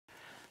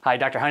Hi,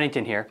 Dr.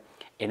 Huntington here,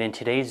 and in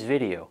today's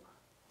video,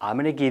 I'm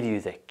going to give you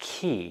the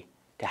key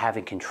to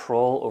having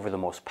control over the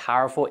most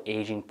powerful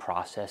aging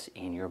process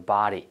in your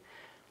body.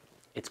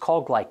 It's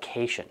called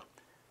glycation.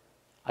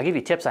 I'll give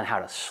you tips on how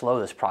to slow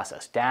this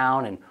process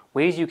down and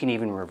ways you can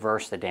even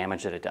reverse the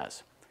damage that it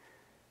does.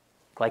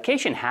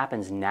 Glycation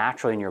happens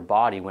naturally in your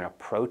body when a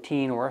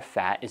protein or a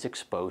fat is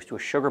exposed to a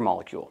sugar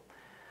molecule.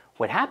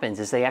 What happens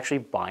is they actually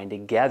bind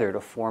together to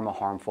form a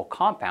harmful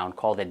compound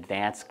called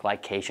advanced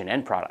glycation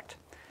end product.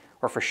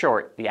 Or for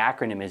short, the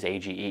acronym is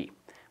AGE,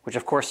 which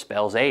of course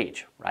spells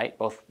age, right?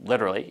 Both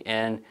literally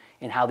and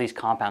in how these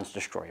compounds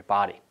destroy your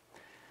body.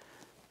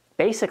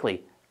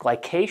 Basically,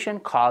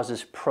 glycation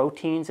causes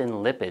proteins and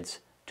lipids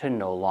to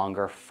no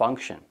longer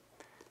function.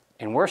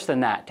 And worse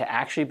than that, to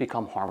actually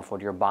become harmful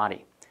to your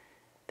body.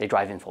 They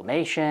drive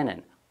inflammation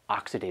and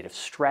oxidative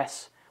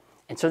stress.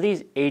 And so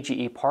these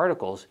AGE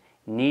particles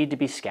need to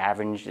be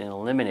scavenged and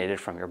eliminated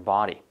from your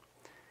body.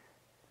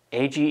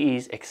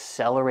 AGEs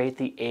accelerate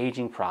the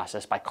aging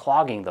process by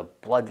clogging the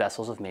blood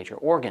vessels of major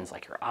organs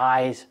like your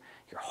eyes,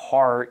 your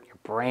heart, your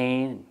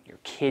brain, your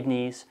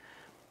kidneys,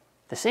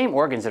 the same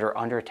organs that are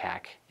under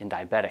attack in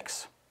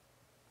diabetics.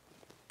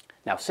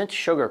 Now, since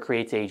sugar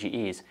creates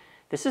AGEs,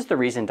 this is the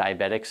reason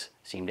diabetics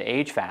seem to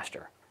age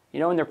faster,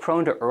 and they're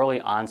prone to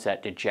early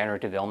onset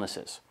degenerative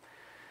illnesses.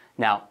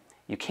 Now,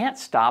 you can't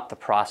stop the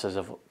process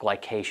of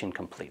glycation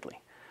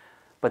completely,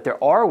 but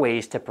there are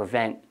ways to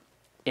prevent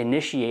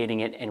initiating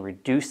it and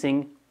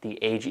reducing the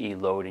AGE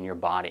load in your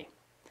body.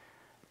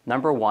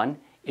 Number one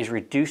is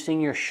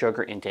reducing your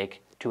sugar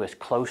intake to as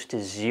close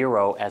to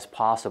zero as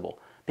possible,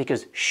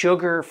 because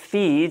sugar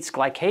feeds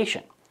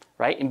glycation,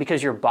 right? And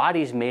because your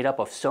body is made up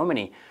of so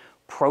many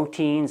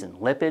proteins and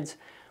lipids,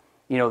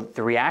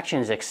 the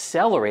reaction is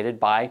accelerated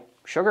by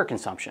sugar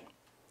consumption.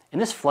 And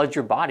this floods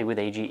your body with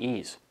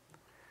AGEs.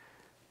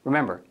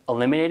 Remember,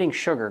 eliminating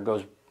sugar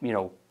goes,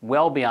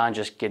 well beyond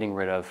just getting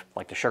rid of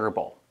like the sugar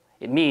bowl.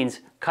 It means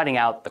cutting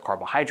out the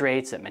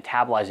carbohydrates that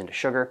metabolize into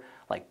sugar,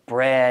 like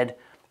bread,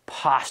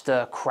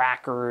 pasta,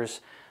 crackers,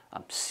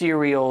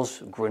 cereals,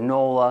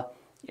 granola,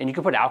 and you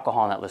can put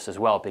alcohol on that list as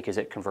well because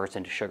it converts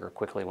into sugar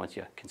quickly once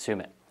you consume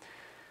it.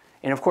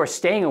 And of course,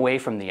 staying away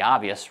from the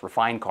obvious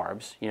refined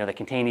carbs, that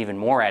contain even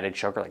more added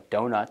sugar like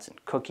donuts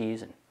and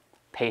cookies and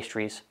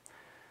pastries.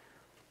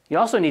 You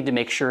also need to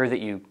make sure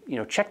that you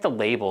check the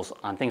labels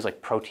on things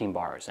like protein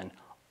bars and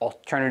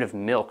alternative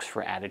milks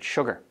for added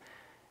sugar.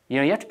 You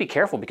have to be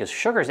careful because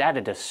sugar is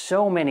added to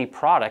so many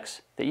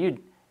products that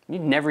you'd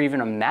never even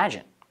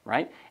imagine,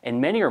 right? And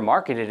many are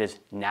marketed as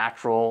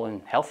natural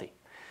and healthy.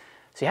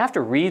 So you have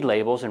to read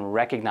labels and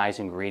recognize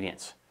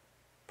ingredients,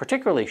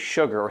 particularly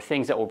sugar or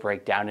things that will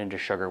break down into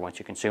sugar once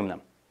you consume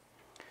them.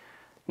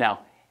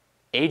 Now,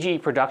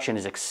 AGE production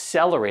is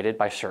accelerated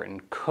by certain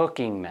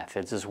cooking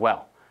methods as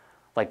well,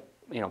 like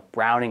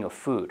browning of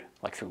food,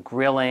 like through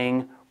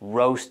grilling,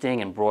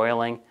 roasting, and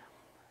broiling.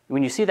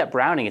 When you see that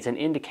browning, it's an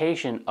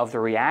indication of the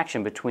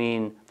reaction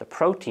between the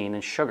protein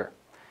and sugar.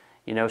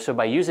 So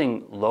by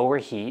using lower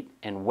heat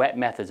and wet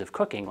methods of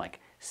cooking, like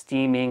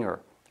steaming or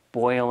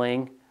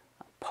boiling,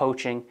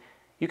 poaching,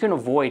 you can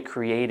avoid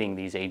creating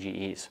these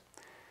AGEs.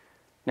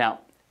 Now,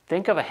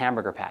 think of a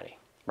hamburger patty,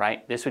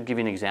 right? This would give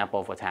you an example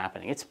of what's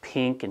happening. It's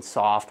pink and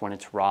soft when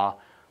it's raw,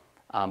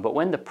 but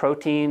when the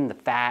protein, the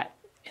fat,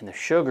 and the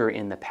sugar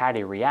in the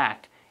patty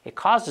react, it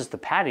causes the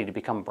patty to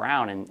become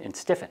brown and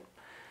stiffen.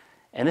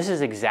 And this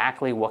is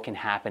exactly what can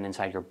happen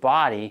inside your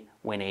body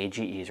when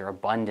AGEs are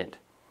abundant.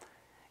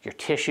 Your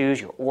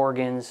tissues, your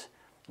organs,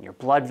 and your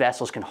blood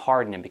vessels can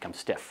harden and become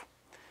stiff.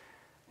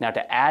 Now,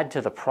 to add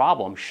to the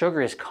problem,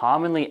 sugar is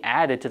commonly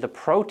added to the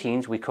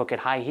proteins we cook at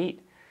high heat.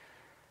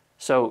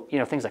 So,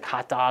 things like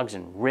hot dogs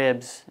and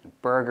ribs and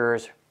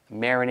burgers,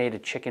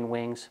 marinated chicken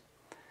wings.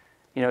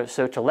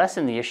 So to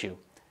lessen the issue,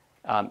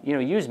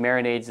 use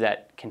marinades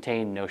that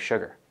contain no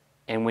sugar.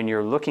 And when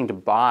you're looking to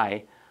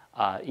buy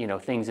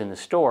things in the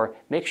store,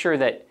 make sure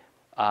that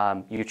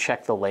you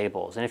check the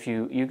labels. And if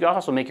you can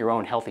also make your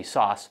own healthy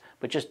sauce,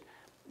 but just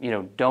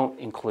don't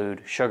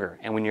include sugar.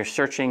 And when you're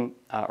searching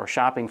or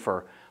shopping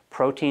for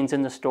proteins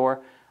in the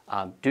store,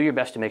 do your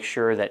best to make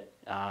sure that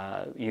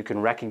you can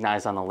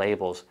recognize on the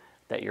labels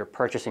that you're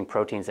purchasing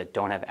proteins that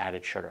don't have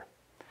added sugar.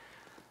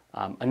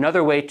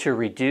 Another way to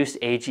reduce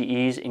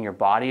AGEs in your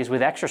body is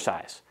with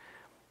exercise.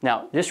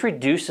 Now, this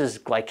reduces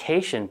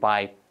glycation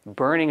by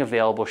burning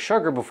available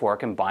sugar before it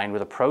can bind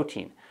with a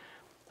protein.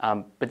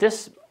 But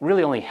this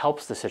really only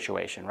helps the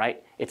situation,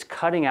 right? It's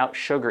cutting out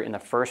sugar in the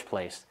first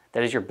place.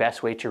 That is your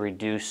best way to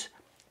reduce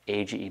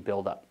AGE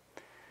buildup.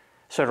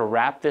 So to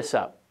wrap this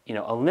up,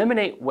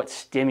 eliminate what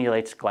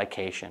stimulates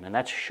glycation, and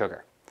that's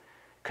sugar.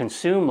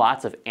 Consume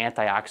lots of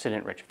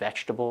antioxidant-rich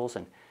vegetables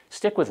and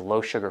stick with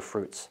low-sugar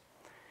fruits.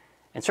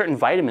 And certain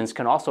vitamins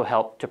can also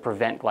help to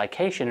prevent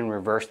glycation and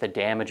reverse the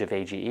damage of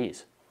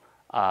AGEs.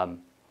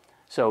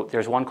 So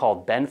there's one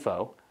called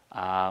Benfo,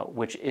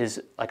 which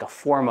is like a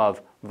form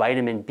of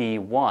vitamin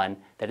B1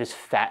 that is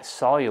fat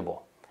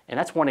soluble. And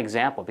that's one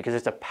example because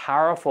it's a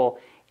powerful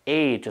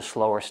aid to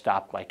slow or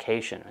stop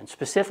glycation, and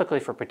specifically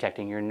for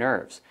protecting your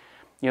nerves.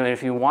 You know,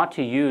 if you want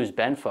to use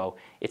Benfo,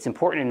 it's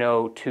important to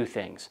know two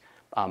things.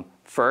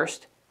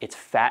 First, it's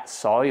fat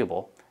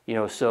soluble, you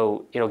know,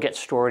 so it'll get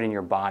stored in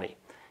your body.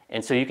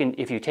 And so you can,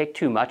 if you take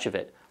too much of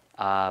it,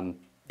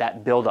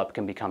 that buildup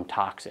can become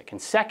toxic.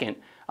 And second,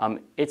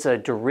 it's a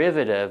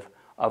derivative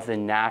of the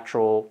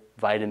natural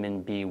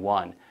vitamin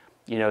B1.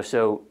 You know,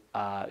 so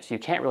you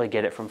can't really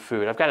get it from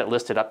food. I've got it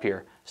listed up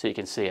here so you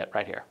can see it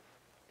right here.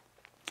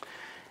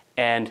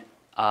 And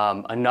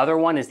another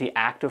one is the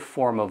active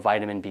form of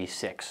vitamin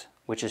B6,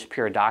 which is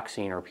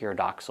pyridoxine or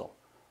pyridoxal,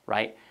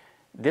 right?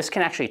 This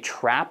can actually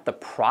trap the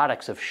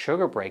products of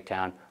sugar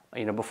breakdown,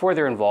 you know, before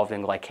they're involved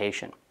in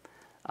glycation.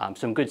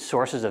 Some good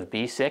sources of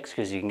B6,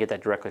 because you can get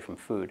that directly from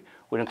food,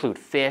 would include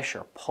fish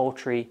or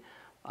poultry,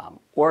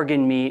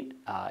 organ meat,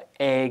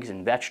 eggs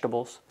and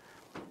vegetables.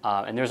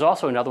 And there's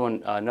also another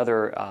one,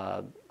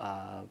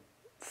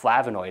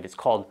 flavonoid. It's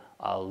called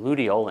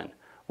luteolin,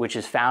 which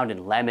is found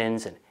in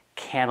lemons and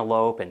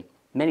cantaloupe and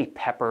many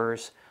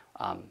peppers,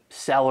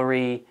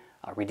 celery,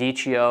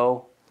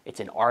 radicchio. It's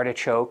in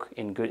artichoke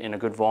in a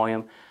good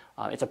volume.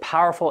 It's a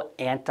powerful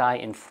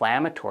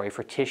anti-inflammatory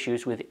for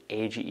tissues with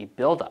AGE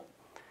buildup.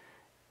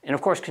 And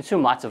of course,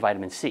 consume lots of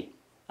vitamin C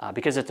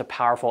because it's a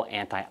powerful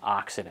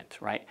antioxidant,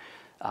 right?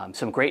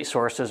 Some great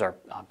sources are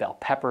bell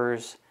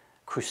peppers,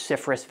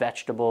 cruciferous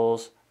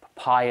vegetables,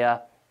 papaya,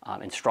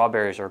 and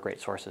strawberries are a great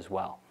source as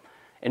well.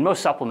 And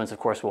most supplements, of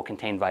course, will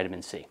contain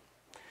vitamin C.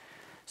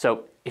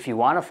 So if you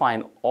want to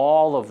find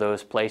all of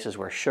those places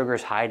where sugar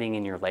is hiding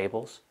in your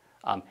labels,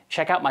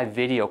 check out my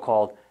video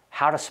called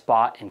How to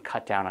Spot and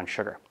Cut Down on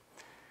Sugar.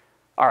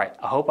 All right,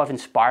 I hope I've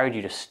inspired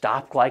you to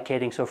stop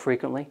glycating so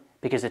frequently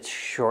because it's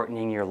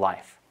shortening your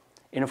life.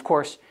 And of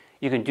course,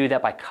 you can do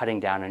that by cutting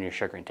down on your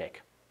sugar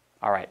intake.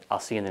 All right, I'll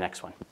see you in the next one.